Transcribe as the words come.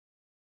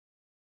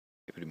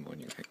every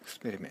morning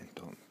experiment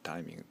on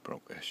timing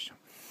progression.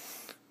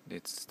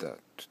 Let's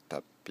start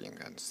tapping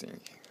and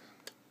singing.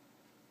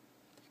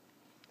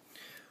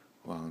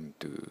 1,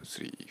 2,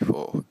 3,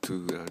 4 ト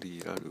ゥラリ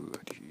ラルア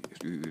リ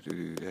ル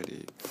ルルラ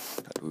リ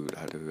ラル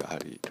ラルア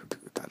リル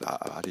ルラ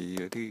ラリ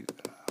ラリ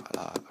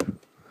ララ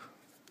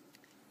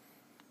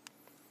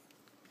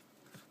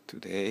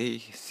Today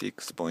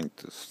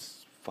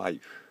 6.5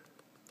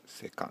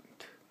 second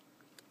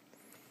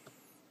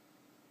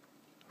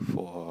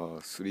for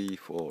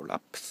 3-4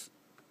 laps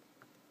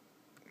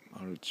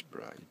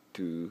multiply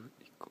 2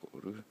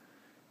 equal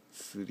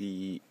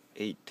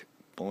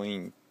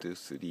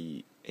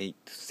 38.38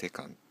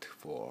 second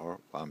for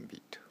 1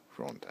 beat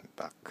front and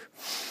back.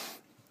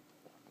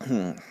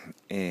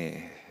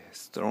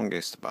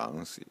 Strongest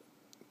bounce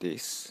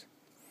this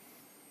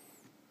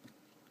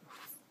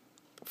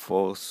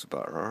fourth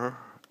bar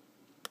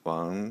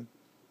 1,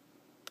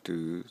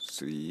 2,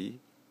 3.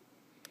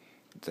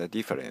 The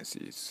difference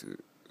is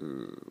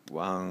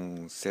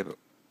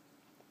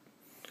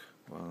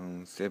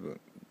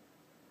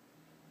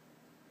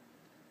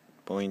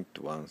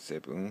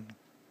 17.17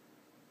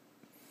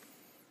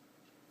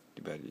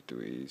 divided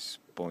with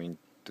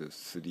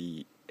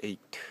 0.38.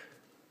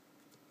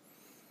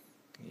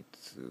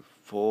 It's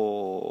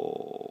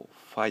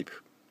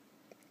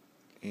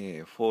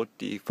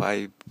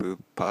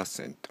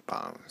 45%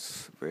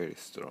 bounce, very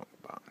strong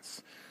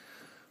bounce.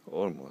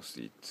 Almost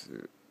it's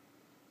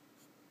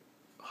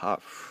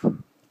half.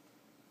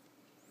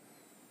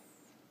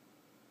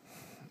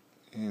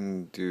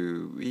 And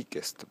the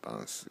weakest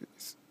bounce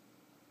is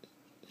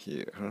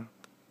here.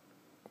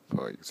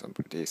 For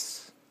example,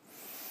 this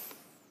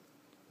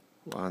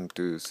 1,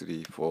 2,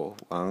 3, 4,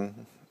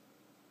 1,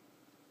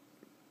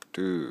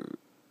 2,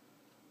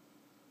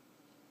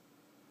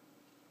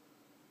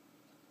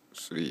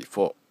 3,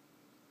 4.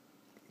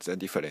 The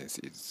difference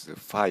is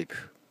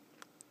 5.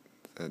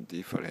 The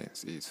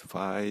difference is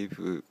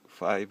 5.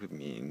 5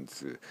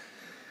 means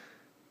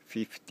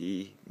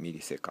 50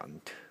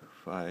 millisecond.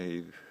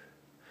 5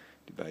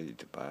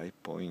 divided by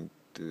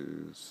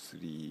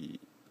 0.38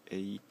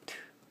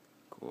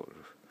 equal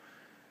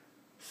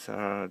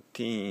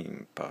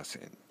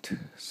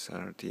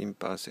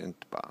 13%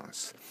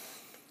 bounce.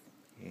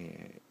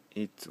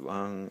 It's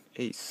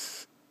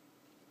 1/8.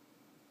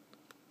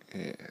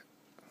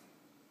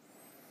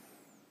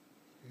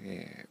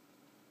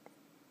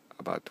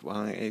 About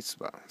 1/8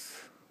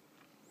 bounce.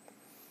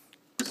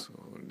 So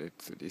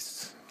let's do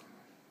this.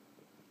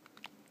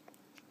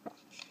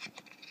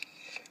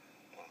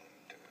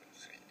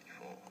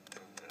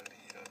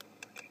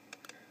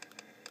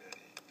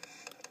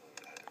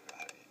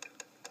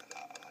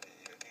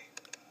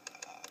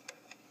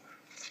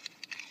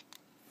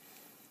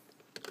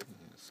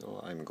 So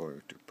I'm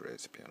going to play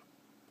the piano.